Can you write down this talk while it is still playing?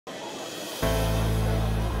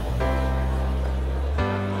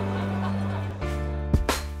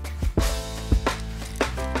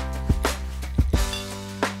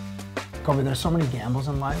Colby, there's so many gambles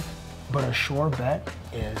in life, but a sure bet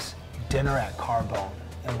is dinner at Carbone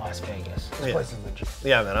in Las Vegas. This place is legit.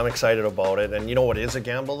 Yeah, man, I'm excited about it. And you know what is a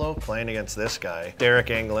gamble, though? Playing against this guy, Deryk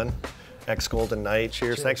Engelland, ex-Golden Knight.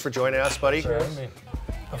 Cheers. Thanks for joining us, buddy. Cheers.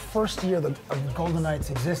 The first year of the Golden Knights'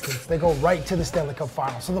 existence, they go right to the Stanley Cup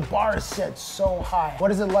Final. So the bar is set so high. What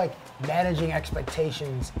is it like managing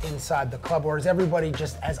expectations inside the club, or is everybody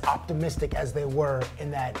just as optimistic as they were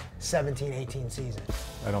in that 17-18 season?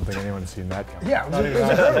 I don't think anyone's seen that coming. Yeah, it was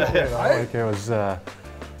incredible, right? Like it was,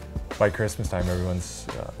 by Christmas time, everyone's,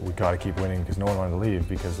 we got to keep winning because no one wanted to leave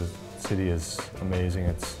because the city is amazing.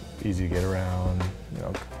 It's easy to get around. You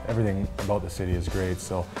know, everything about the city is great.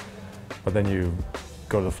 So, but then you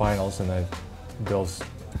go to the finals and then Bill's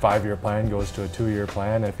 5-year plan goes to a 2-year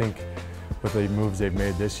plan. I think with the moves they've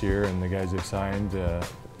made this year and the guys they've signed,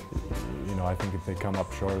 you know, I think if they come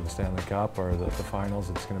up short of the Stanley Cup or the finals,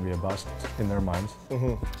 it's going to be a bust in their minds.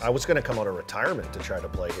 I was going to come out of retirement to try to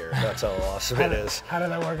play here. That's how awesome it is. How did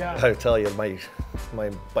that work out? I tell you, my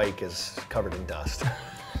bike is covered in dust.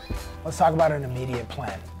 Let's talk about an immediate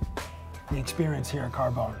plan. The experience here at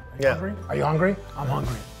Carbone. Are you hungry? Are you hungry? I'm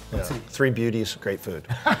hungry. Let's see. 3 beauties, great food.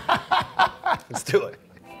 Let's do it.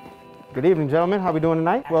 Good evening, gentlemen. How we doing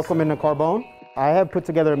tonight? Welcome into Carbone. I have put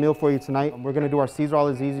together a meal for you tonight. We're gonna do our Caesar all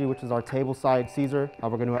is easy, which is our table-side Caesar. We're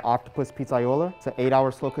gonna do an octopus pizzaiola. It's an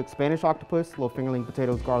 8-hour slow-cooked Spanish octopus, little fingerling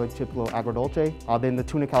potatoes, garlic chips, little agrodolce. Then the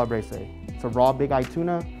tuna calabrese. It's a raw big-eye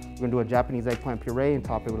tuna. We're gonna do a Japanese eggplant puree and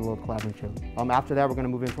top it with a little collab and chili. After that, we're gonna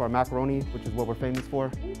move into our macaroni, which is what we're famous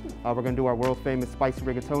for. We're gonna do our world-famous spicy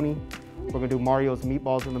rigatoni. We're gonna do Mario's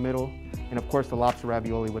meatballs in the middle, and of course the lobster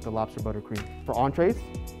ravioli with the lobster buttercream. For entrees,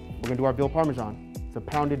 we're gonna do our veal parmesan. It's a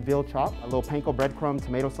pounded veal chop, a little panko breadcrumb,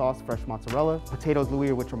 tomato sauce, fresh mozzarella, potatoes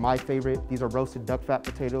Louis, which are my favorite. These are roasted duck fat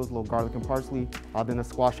potatoes, a little garlic and parsley, then a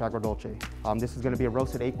squash agrodolce. This is gonna be a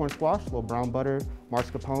roasted acorn squash, a little brown butter,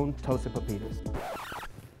 mascarpone, toasted pepitas.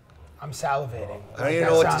 I'm salivating. I don't even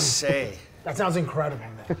know what to say. That sounds incredible,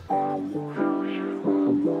 man.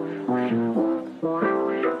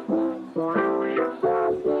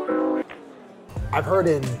 I've heard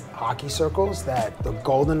in hockey circles that the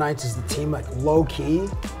Golden Knights is the team, like low-key,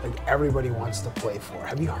 like everybody wants to play for.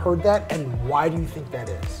 Have you heard that, and why do you think that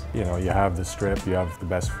is? You know, you have the Strip, you have the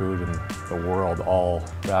best food in the world all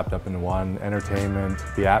wrapped up into one. Entertainment,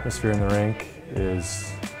 the atmosphere in the rink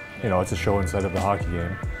is, you know, it's a show inside of the hockey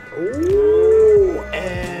game. Ooh,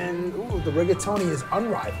 and the rigatoni is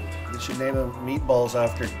unrivaled. You should name him Meatballs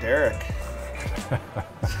after Deryk.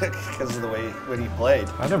 Because of the way when he played.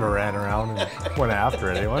 I never ran around and went after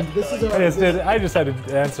anyone. I just had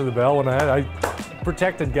to answer the bell when I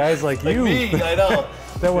protected guys like you. Me, I know.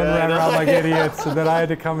 That one ran around like idiots, and then I had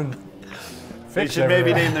to come and fix You should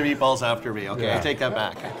maybe name the meatballs after me. Okay, I take that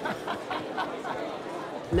back.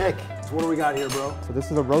 Nick, so what do we got here, bro? So this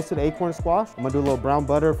is a roasted acorn squash. I'm gonna do a little brown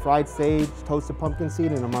butter, fried sage, toasted pumpkin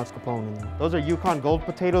seed, and a mascarpone in there. Those are Yukon Gold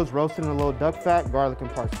potatoes roasted in a little duck fat, garlic, and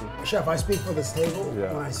parsley. Chef, I speak for this table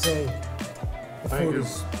when I say the food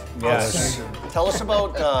is outstanding. Tell us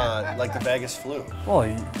about like the Vegas flu. Well,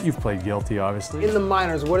 you've played guilty, obviously. In the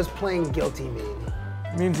minors, what does playing guilty mean?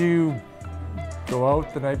 It means you go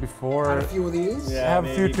out the night before. Had a few of these? Have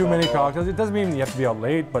a few too many cocktails. It doesn't mean you have to be out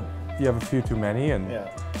late, but you have a few too many, and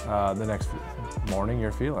the next morning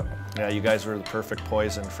you're feeling it. Yeah, you guys were the perfect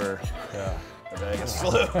poison for the Vegas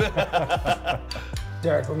flu.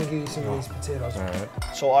 Deryk, let me give you some of these potatoes. All right.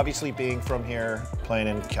 So obviously being from here, playing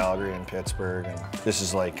in Calgary and Pittsburgh, and this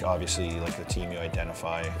is like obviously like the team you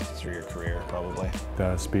identify through your career probably.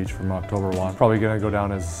 The speech from October 1, probably gonna go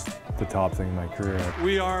down as the top thing in my career.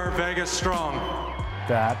 We are Vegas strong.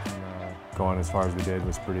 That, going as far as we did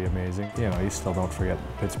was pretty amazing. You know, you still don't forget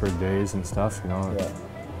Pittsburgh days and stuff, you know.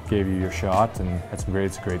 Gave you your shot, and it's a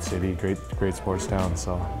great city, great sports town,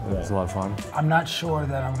 so it was a lot of fun. I'm not sure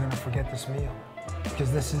that I'm gonna forget this meal,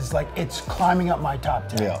 because this is like, it's climbing up my top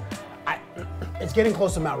 10. Yeah. It's getting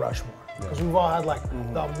close to Mount Rushmore, because we've all had like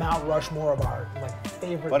the Mount Rushmore of our like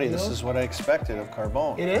favorite Buddy, meals. this is what I expected of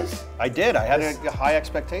Carbone. It is? I did, I had high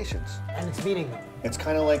expectations. And it's meeting them. It's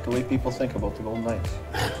kind of like the way people think about the Golden Knights.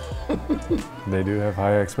 They do have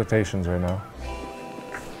high expectations right now.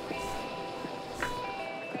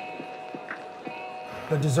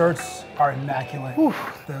 The desserts are immaculate.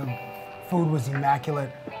 The food was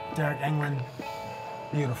immaculate. Deryk Engelland,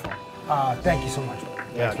 beautiful. Thank you so much.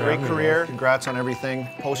 Yeah, great career. Congrats on everything.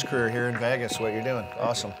 Post-career here in Vegas, what you're doing.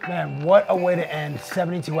 Awesome. Man, what a way to end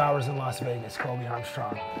 72 hours in Las Vegas, Colby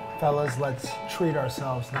Armstrong. Fellas, let's treat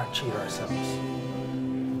ourselves, not cheat ourselves.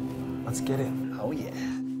 Let's get in. Oh yeah.